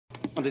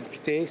On the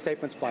député,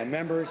 statements by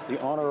members. The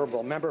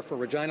Honourable Member for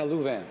Regina,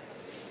 Lewvan.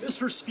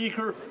 Mr.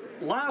 Speaker,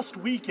 last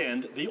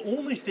weekend, the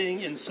only thing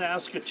in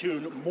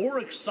Saskatoon more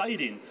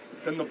exciting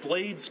than the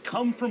Blades'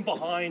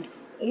 come-from-behind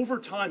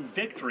overtime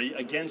victory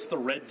against the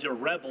Red Deer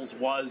Rebels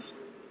was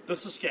the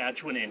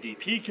Saskatchewan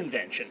NDP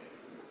convention.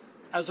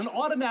 As an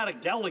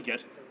automatic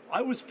delegate,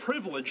 I was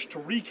privileged to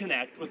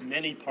reconnect with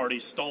many party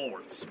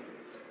stalwarts.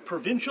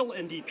 Provincial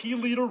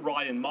NDP leader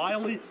Ryan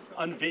Miley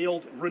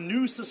unveiled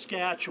Renew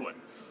Saskatchewan,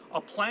 a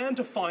plan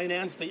to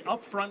finance the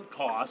upfront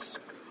costs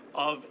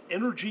of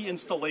energy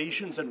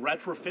installations and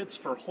retrofits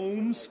for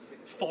homes,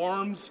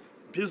 farms,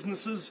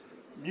 businesses,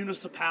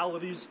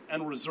 municipalities,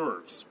 and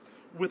reserves,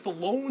 with the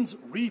loans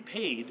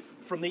repaid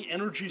from the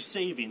energy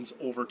savings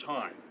over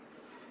time.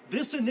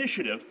 This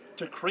initiative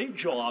to create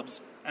jobs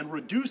and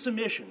reduce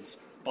emissions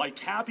by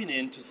tapping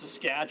into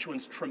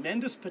Saskatchewan's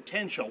tremendous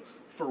potential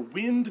for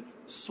wind,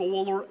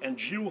 solar, and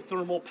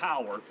geothermal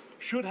power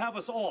should have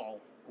us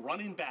all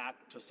running back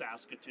to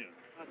Saskatoon.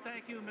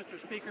 Thank you, Mr.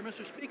 Speaker.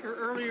 Mr. Speaker,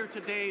 earlier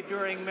today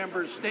during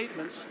members'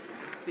 statements,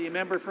 the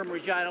member from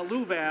Regina,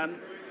 Lewvan,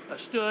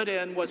 stood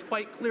and was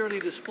quite clearly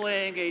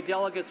displaying a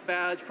delegate's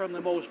badge from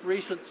the most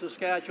recent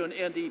Saskatchewan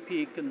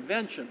NDP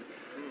convention.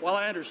 While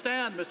I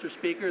understand, Mr.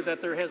 Speaker,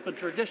 that there has been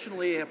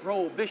traditionally a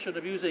prohibition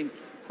of using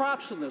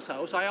props in this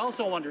House, I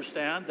also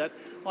understand that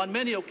on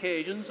many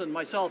occasions, and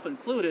myself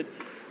included,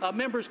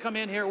 members come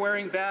in here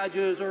wearing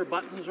badges or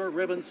buttons or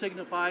ribbons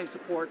signifying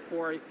support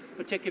for a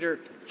particular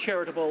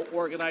charitable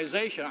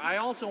organization. I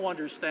also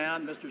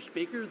understand, Mr.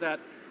 Speaker, that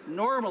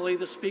normally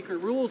the Speaker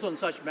rules on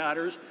such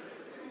matters,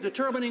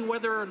 determining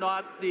whether or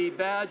not the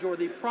badge or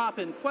the prop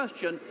in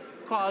question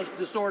caused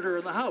disorder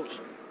in the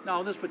House. Now,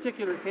 in this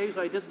particular case,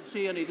 I didn't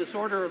see any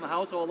disorder in the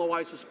House, although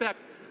I suspect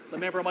the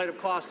member might have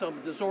caused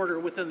some disorder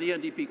within the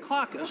NDP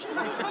caucus.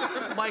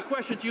 My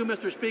question to you,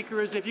 Mr.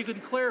 Speaker, is if you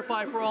could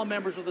clarify for all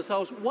members of this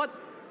House what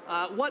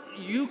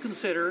you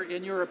consider,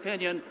 in your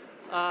opinion,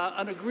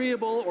 an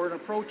agreeable or an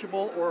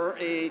approachable or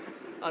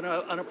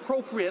an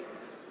appropriate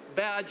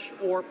badge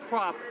or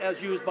prop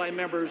as used by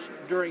members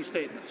during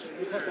statements.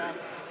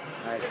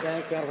 I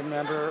thank the honourable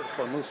member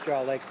for Moose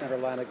Jaw Lake Centre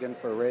Lanigan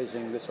for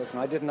raising this question.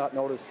 I did not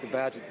notice the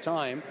badge at the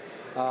time.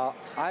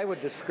 I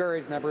would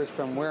discourage members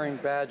from wearing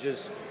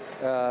badges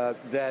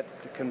that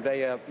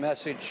convey a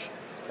message,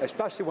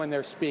 especially when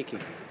they're speaking.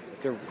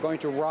 If they're going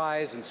to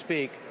rise and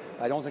speak,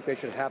 I don't think they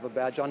should have a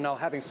badge on. Now,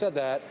 having said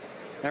that,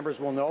 members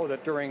will know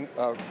that during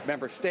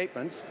member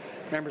statements,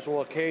 members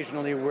will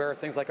occasionally wear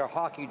things like a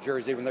hockey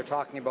jersey when they're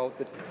talking about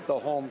the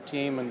home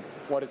team and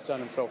what it's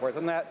done and so forth.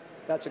 And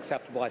that's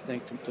acceptable, I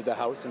think, to the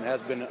House and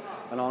has been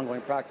an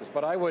ongoing practice.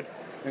 But I would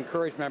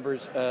encourage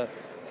members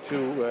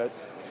to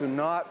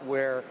not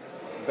wear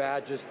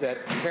badges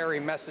that carry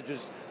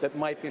messages that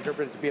might be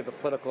interpreted to be of a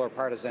political or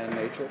partisan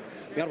nature.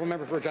 The honourable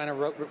member for Regina,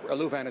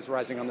 Lewvan, is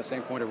rising on the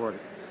same point of order.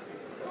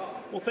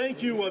 Well,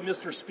 thank you,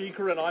 Mr.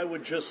 Speaker, and I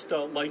would just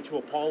like to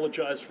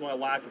apologize for my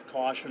lack of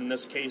caution in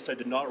this case. I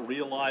did not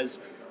realize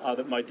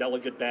that my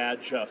delegate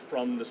badge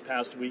from this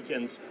past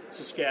weekend's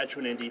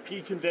Saskatchewan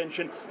NDP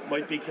convention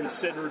might be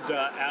considered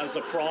as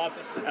a prop,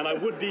 and I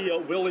would be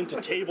willing to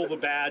table the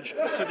badge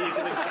so that you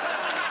can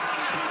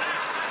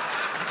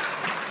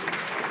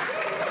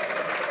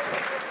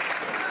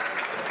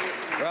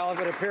Well, it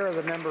would appear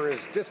the member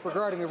is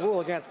disregarding the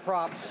rule against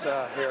props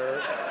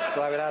here,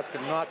 so I would ask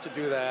him not to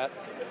do that.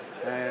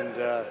 And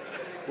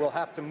we'll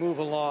have to move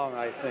along,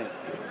 I think.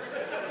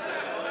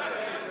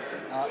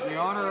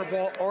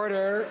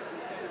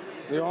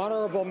 The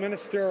Honourable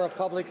Minister of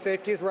Public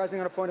Safety is rising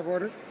on a point of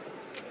order.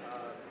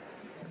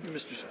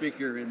 Mr.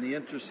 Speaker, in the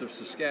interest of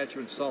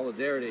Saskatchewan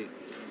solidarity,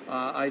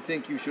 I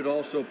think you should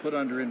also put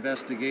under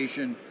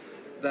investigation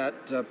that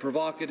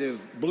provocative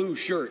blue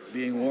shirt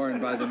being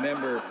worn by the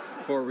member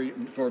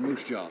for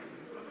Moose Jaw.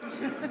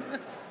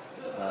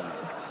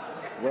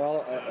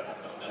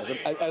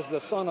 As the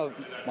son of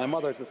my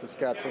mother's a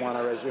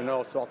Saskatchewaner, as you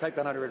know, so I'll take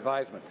that under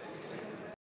advisement.